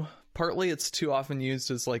few. Partly it's too often used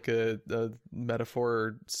as like a metaphor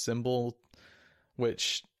or symbol,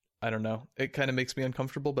 which I don't know. It kind of makes me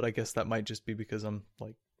uncomfortable, but I guess that might just be because I'm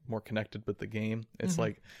like more connected with the game. It's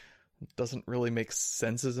like it doesn't really make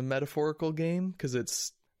sense as a metaphorical game because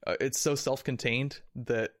it's so self-contained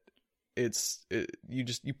that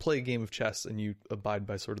you play a game of chess and you abide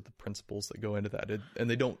by sort of the principles that go into that, and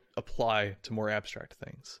they don't apply to more abstract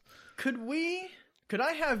things. Could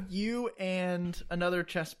I have you and another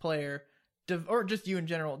chess player, or just you in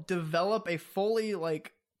general, develop a fully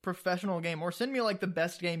like professional game, or send me like the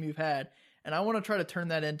best game you've had, and I want to try to turn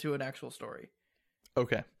that into an actual story.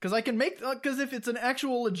 Okay. Because I can because if it's an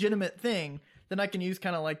actual legitimate thing, then I can use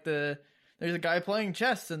kind of like there's a guy playing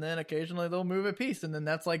chess, and then occasionally they'll move a piece, and then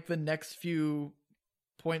that's like the next few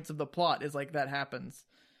points of the plot is like that happens.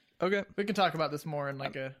 Okay. We can talk about this more in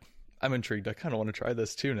like I'm intrigued. I kind of want to try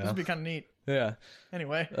this too this now. would be kind of neat. Yeah.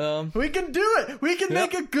 Anyway, Um, we can do it. We can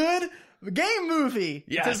make a good game movie.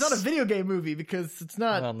 Yes. It's not a video game movie because it's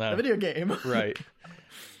not Well, no. a video game. Right.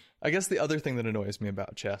 I guess the other thing that annoys me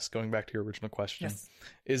about chess, going back to your original question, Yes.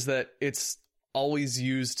 is that it's always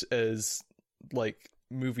used as like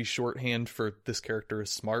movie shorthand for this character is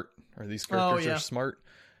smart or these characters yeah. are smart,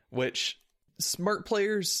 which smart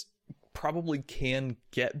players probably can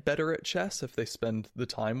get better at chess if they spend the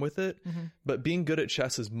time with it. But being good at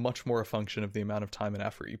chess is much more a function of the amount of time and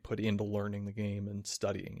effort you put into learning the game and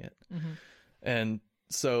studying it. And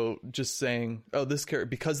so just saying, oh,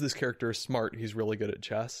 because this character is smart, he's really good at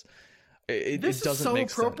chess. It This doesn't is so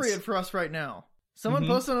make appropriate sense. for us right now. Someone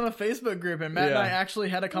posted on a Facebook group, and Matt and Yeah. I actually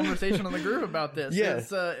had a conversation on the group about this. Yeah.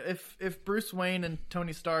 It's, if Bruce Wayne and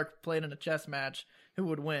Tony Stark played in a chess match, who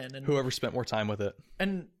would win? And Whoever spent more time with it.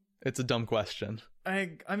 and It's a dumb question.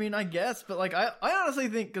 I mean, I guess, but like, I honestly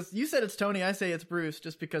think, because you said it's Tony, I say it's Bruce,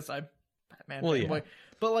 just because I'm Batman Well, fanboy. yeah.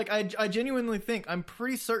 But like, I genuinely think, I'm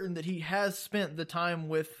pretty certain that he has spent the time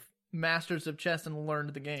with masters of chess and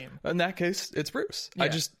learned the game. In that case, it's Bruce. Yeah.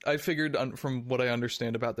 I figured from what I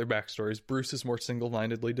understand about their backstories, Bruce is more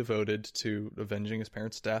single-mindedly devoted to avenging his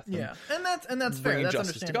parents' death. and Yeah, and that's fair. bringing That's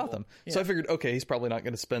justice to understandable. Gotham. Yeah. So I figured, okay, he's probably not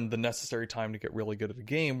going to spend the necessary time to get really good at a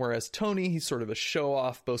game. Whereas Tony, he's sort of a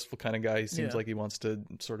show-off, boastful kind of guy. He seems Yeah. like he wants to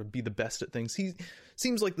sort of be the best at things. He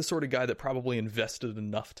seems like the sort of guy that probably invested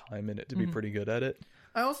enough time in it to be pretty good at it.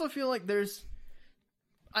 I also feel like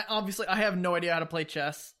I have no idea how to play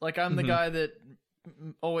chess. Like, I'm the guy that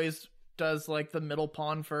always does like the middle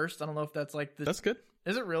pawn first. I don't know if that's like That's good.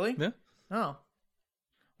 Is it really? Yeah. Oh.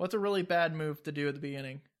 What's a really bad move to do at the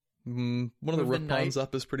beginning? One of the rook pawns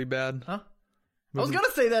up is pretty bad. Huh? I was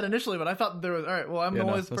gonna say that initially, but I thought there was. All right, well, I'm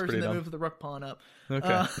always the person that dumb. moves the rook pawn up.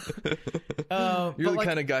 Okay. You're the like,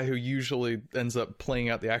 kind of guy who usually ends up playing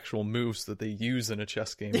out the actual moves that they use in a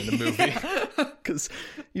chess game in a movie. Because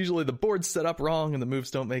usually the board's set up wrong and the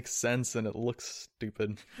moves don't make sense and it looks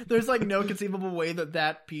stupid. There's like no conceivable way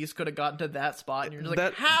that piece could have gotten to that spot, and you're just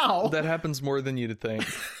like, how? That happens more than you'd think.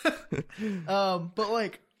 But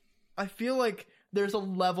like, I feel like there's a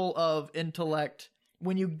level of intellect.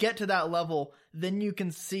 When you get to that level, then you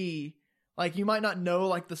can see, like, you might not know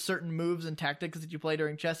like the certain moves and tactics that you play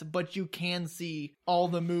during chess, but you can see all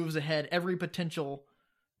the moves ahead, every potential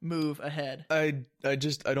move ahead. I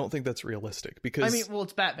don't think that's realistic because I mean, well,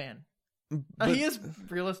 it's Batman. He is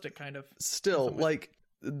realistic, kind of. Still, like,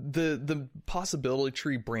 the possibility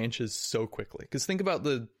tree branches so quickly. Because think about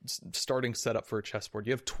the starting setup for a chessboard.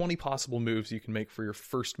 You have 20 possible moves you can make for your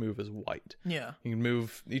first move as white. Yeah. You can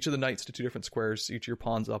move each of the knights to 2 different squares, each of your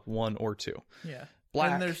pawns up 1 or 2. Yeah.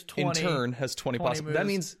 Black, and there's 20, in turn, has 20 possible. moves. That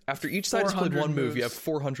means after each side has played 1 move, you have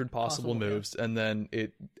 400 possible moves, yeah. and then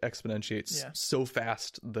it exponentiates so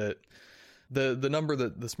fast that the number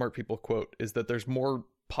that the smart people quote is that there's more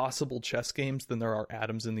possible chess games than there are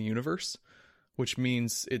atoms in the universe, which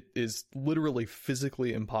means it is literally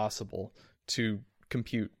physically impossible to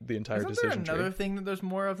compute the entire decision tree. Isn't there another thing that there's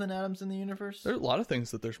more of than atoms in the universe? There are a lot of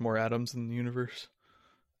things that there's more atoms in the universe.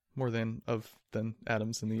 More than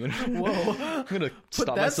atoms in the universe. Whoa. I'm going to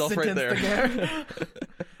stop myself right there.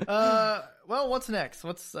 Well, what's next?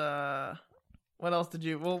 What else did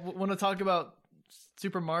you... Well, want to talk about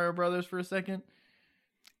Super Mario Brothers for a second?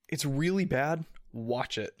 It's really bad.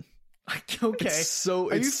 Watch it. Okay. It's so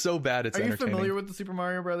bad it's entertaining. Are you familiar with the Super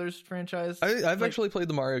Mario Brothers franchise? I've actually played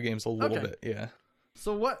the Mario games a little bit, yeah.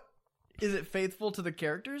 So what... Is it faithful to the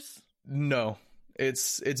characters? No.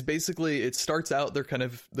 It's basically, it starts out,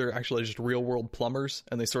 they're actually just real world plumbers,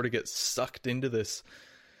 and they sort of get sucked into this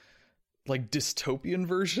like dystopian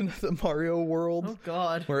version of the Mario world. Oh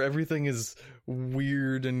god. Where everything is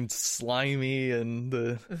weird and slimy and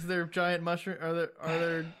Is there giant mushroom? Are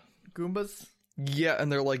there Goombas? Yeah,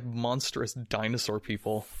 and they're like monstrous dinosaur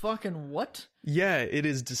people. Fucking what? Yeah, it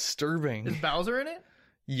is disturbing. Is Bowser in it?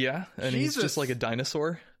 Yeah, and he's just like a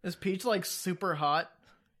dinosaur. Is Peach like super hot?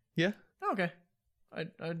 Yeah. Okay. I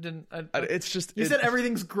didn't. It's just you said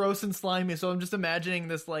everything's gross and slimy, so I'm just imagining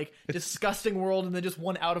this like disgusting world, and then just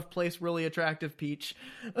one out of place, really attractive Peach.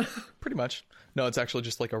 Pretty much. No, it's actually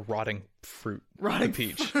just like a rotting fruit. Rotting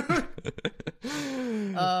peach. No,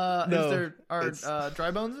 is there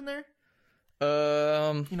dry bones in there?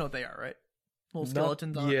 You know what they are, right? Little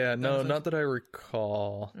skeletons on. Yeah, no, not that I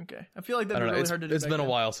recall. Okay, I feel like that'd be really hard to do. It's been a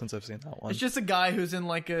while since I've seen that one. It's just a guy who's in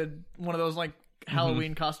like one of those like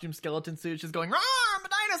Halloween costume skeleton suits, just going, "Rah, I'm a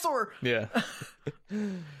dinosaur!" Yeah.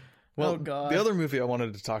 Well, oh god. The other movie I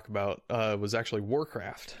wanted to talk about was actually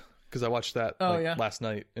Warcraft, because I watched that last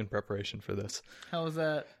night in preparation for this. How was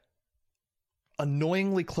that?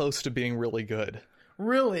 Annoyingly close to being really good.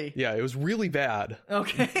 Really? Yeah, it was really bad.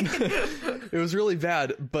 Okay. It was really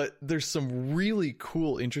bad, but there's some really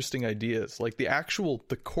cool, interesting ideas. Like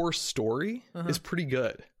the core story is pretty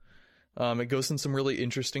good. It goes in some really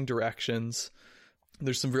interesting directions.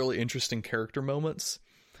 There's some really interesting character moments.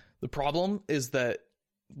 The problem is that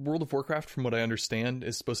World of Warcraft, from what I understand,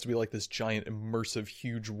 is supposed to be like this giant, immersive,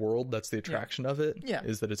 huge world. That's the attraction of it. Yeah.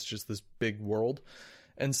 Is that it's just this big world.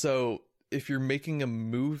 And so if you're making a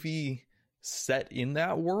movie set in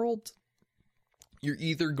that world, you're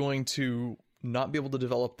either going to not be able to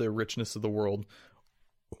develop the richness of the world,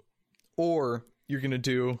 or you're going to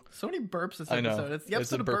do... So many burps this episode. I know. It's the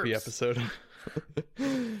episode a burpy episode.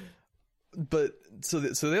 But so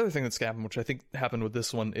the other thing that's happened, which I think happened with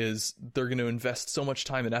this one, is they're going to invest so much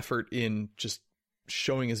time and effort in just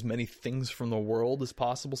showing as many things from the world as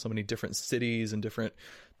possible, so many different cities and different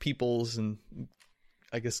peoples and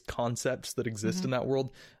I guess concepts that exist in that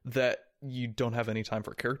world, that you don't have any time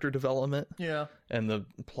for character development. Yeah. And the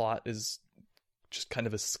plot is just kind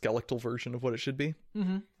of a skeletal version of what it should be.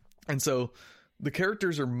 Mm-hmm. And so the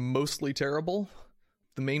characters are mostly terrible.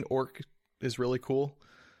 The main orc is really cool.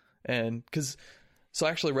 And so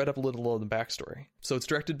I actually read up a little of the backstory. So it's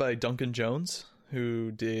directed by Duncan Jones,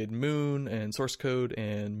 who did Moon and Source Code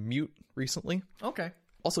and Mute recently. Okay.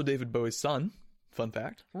 Also David Bowie's son. Fun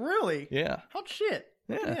fact. Really? Yeah. Hot shit.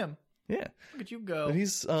 Yeah. Damn. Yeah. Look at you go. But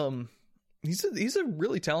he's a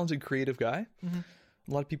really talented creative guy. Mm-hmm.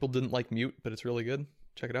 A lot of people didn't like Mute, but it's really good.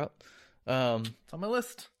 Check it out. It's on my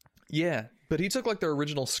list. Yeah, but he took like their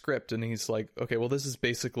original script and he's like, okay, well, this is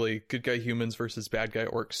basically good guy humans versus bad guy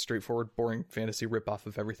orcs, straightforward, boring fantasy ripoff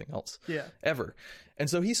of everything else ever. And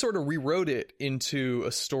so he sort of rewrote it into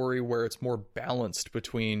a story where it's more balanced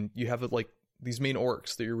between, you have like these main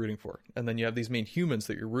orcs that you're rooting for, and then you have these main humans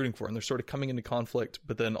that you're rooting for, and they're sort of coming into conflict,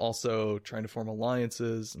 but then also trying to form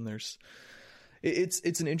alliances, and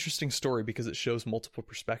it's an interesting story because it shows multiple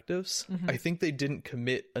perspectives. I think they didn't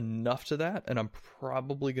commit enough to that, and I'm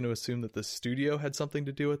probably going to assume that the studio had something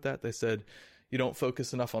to do with that. They said, you don't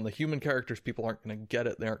focus enough on the human characters, people aren't going to get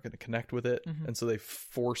it, they aren't going to connect with it, and so they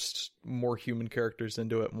forced more human characters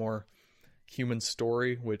into it, more human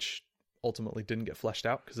story, which ultimately didn't get fleshed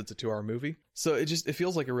out because it's a 2-hour movie. So it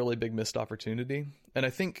feels like a really big missed opportunity, and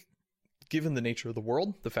I think given the nature of the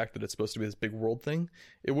world, the fact that it's supposed to be this big world thing,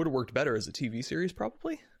 it would have worked better as a TV series,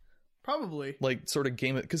 probably. Like sort of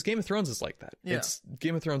because Game of Thrones is like that. Yeah.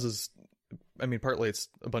 Game of Thrones is, I mean, partly it's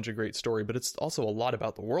a bunch of great story, but it's also a lot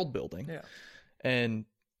about the world building. Yeah. And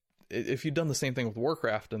if you'd done the same thing with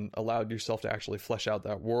Warcraft and allowed yourself to actually flesh out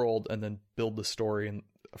that world and then build the story and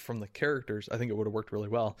from the characters, I think it would have worked really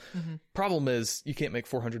well. Problem is, you can't make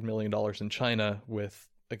 $400 million in China with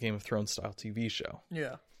a Game of Thrones style TV show.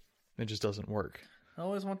 Yeah. It just doesn't work. I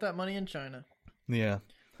always want that money in China. Yeah.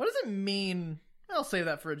 What does it mean? I'll save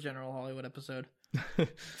that for a general Hollywood episode.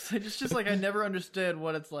 It's just like I never understood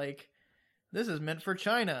what it's like. This is meant for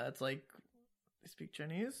China. It's like, they speak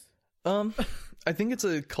Chinese? I think it's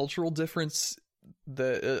a cultural difference,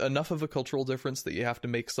 enough of a cultural difference that you have to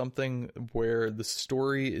make something where the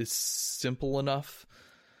story is simple enough.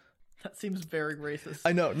 That seems very racist.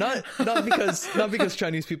 I know, not because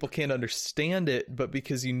Chinese people can't understand it, but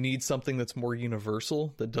because you need something that's more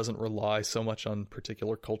universal, that doesn't rely so much on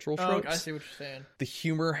particular cultural tropes. I see what you're saying. The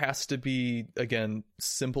humor has to be, again,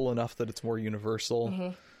 simple enough that it's more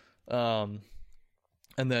universal. And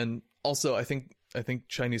then also, I think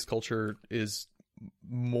Chinese culture is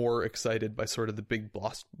more excited by sort of the big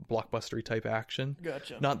blockbustery type action.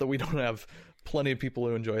 Gotcha. Not that we don't have plenty of people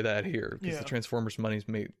who enjoy that here, because the Transformers movies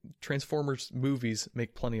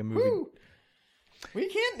make plenty of movies. Woo! We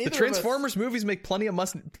can't. The Transformers movies make plenty of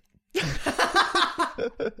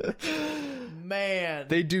Man,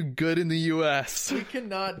 they do good in the U.S. We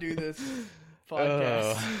cannot do this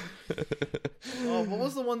podcast. Oh, what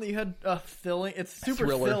was the one that you had? Filling. It's super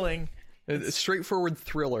Thriller. filling. It's straightforward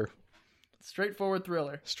thriller. Straightforward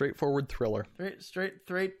thriller. Straightforward thriller.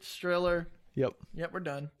 Straight thriller. Yep. Yep, we're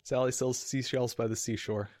done. Sally sells seashells by the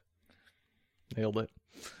seashore. Nailed it.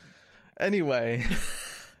 Anyway,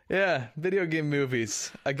 yeah, video game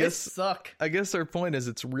movies. I guess they suck. I guess our point is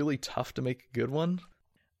it's really tough to make a good one.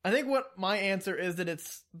 I think what my answer is that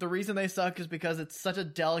it's the reason they suck is because it's such a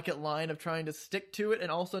delicate line of trying to stick to it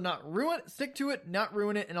and also not ruin it, stick to it, not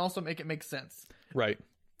ruin it, and also make it make sense. Right.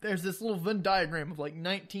 There's this little Venn diagram of like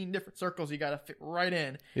 19 different circles you got to fit right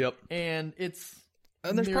in. Yep. And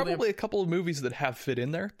there's probably a couple of movies that have fit in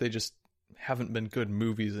there. They just haven't been good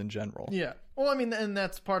movies in general. Yeah. Well, I mean, and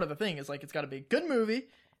that's part of the thing. Is like it's got to be a good movie.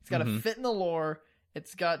 It's got to fit in the lore.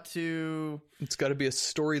 It's got to be a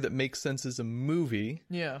story that makes sense as a movie.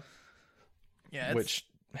 Yeah. Yeah. Which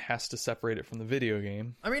has to separate it from the video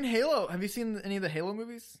game. I mean, Halo. Have you seen any of the Halo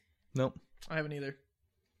movies? Nope. I haven't either.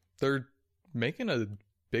 They're making a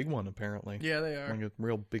big one, apparently. Yeah, they are. Like a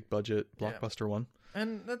real big budget blockbuster one.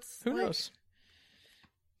 And that's who knows?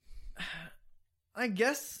 I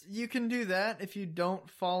guess you can do that if you don't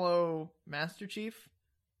follow Master Chief,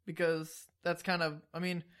 because that's kind of, I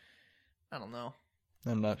mean, I don't know.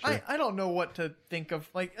 I'm not sure. I don't know what to think of.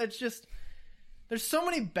 Like, it's just, there's so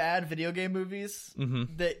many bad video game movies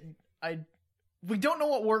that we don't know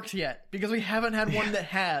what works yet because we haven't had one that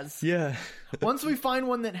has. Yeah. Once we find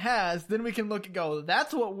one that has, then we can look and go,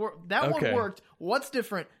 that's what worked. That one worked. What's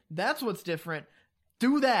different? That's what's different.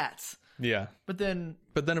 Do that. Yeah. But then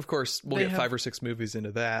of course, we'll get 5 or 6 movies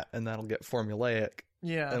into that, and that'll get formulaic.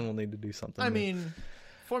 Yeah. And we'll need to do something. I mean,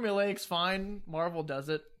 formulaic's fine. Marvel does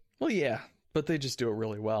it. Well, yeah. But they just do it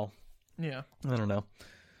really well. Yeah. I don't know.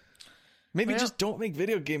 Maybe just don't make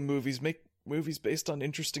video game movies. Make movies based on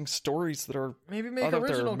interesting stories that are maybe make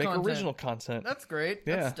original content. Make original content. That's great.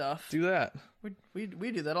 Yeah. That's stuff. Do that. We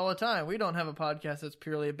do that all the time. We don't have a podcast that's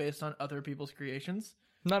purely based on other people's creations.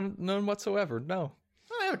 None whatsoever. No.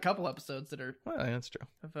 I have a couple episodes that are. Well, that's true.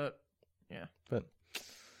 About, yeah. But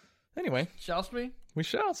anyway, shallst we? We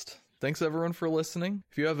shallst. Thanks everyone for listening.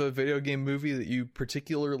 If you have a video game movie that you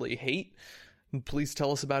particularly hate, please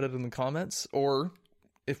tell us about it in the comments. Or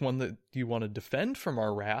if one that you want to defend from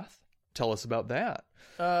our wrath, tell us about that.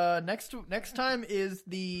 Next time is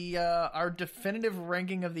the our definitive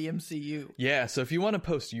ranking of the MCU. Yeah, so if you want to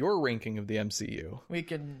post your ranking of the MCU, We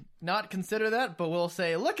can not consider that, but we'll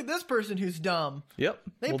say, look at this person who's dumb. yep,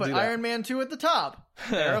 They we'll put do that. Iron Man 2 at the top.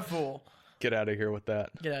 They're a fool. Get out of here with that.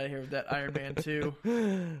 Get out of here with that Iron Man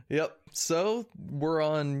 2. Yep. So we're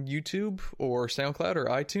on YouTube or SoundCloud or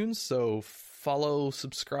iTunes. So follow,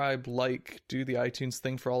 subscribe, like, do the iTunes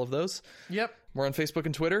thing for all of those. Yep. We're on Facebook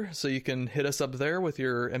and Twitter, so you can hit us up there with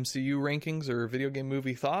your MCU rankings or video game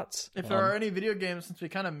movie thoughts. If there are any video games, since we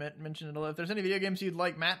kind of mentioned it a little, if there's any video games you'd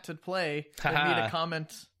like Matt to play and me to comment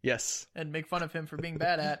Yes. and make fun of him for being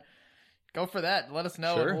bad at, go for that. Let us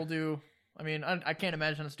know, Sure. and we'll do. I mean, I can't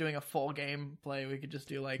imagine us doing a full game play. We could just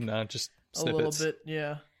do like No, just a snippets. little bit,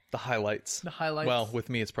 yeah. The highlights. The highlights. Well, with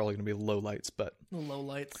me, it's probably going to be low lights, but The low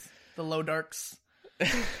lights, the low darks.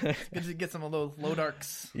 Get some of those low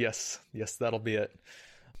darks. yes, that'll be it.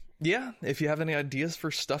 Yeah, if you have any ideas for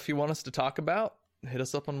stuff you want us to talk about, hit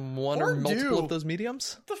us up on one or multiple of those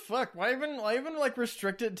mediums. What the fuck? Why even like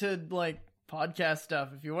restrict it to like podcast stuff?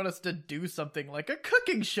 If you want us to do something like a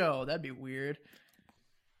cooking show, that'd be weird.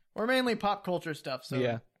 We're mainly pop culture stuff, so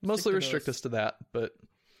Yeah, mostly restrict us to that, but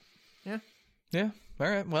yeah. Yeah. All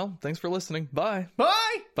right. Well, thanks for listening. Bye.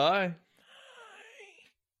 Bye. Bye.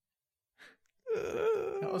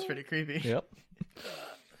 That was pretty creepy. Yep.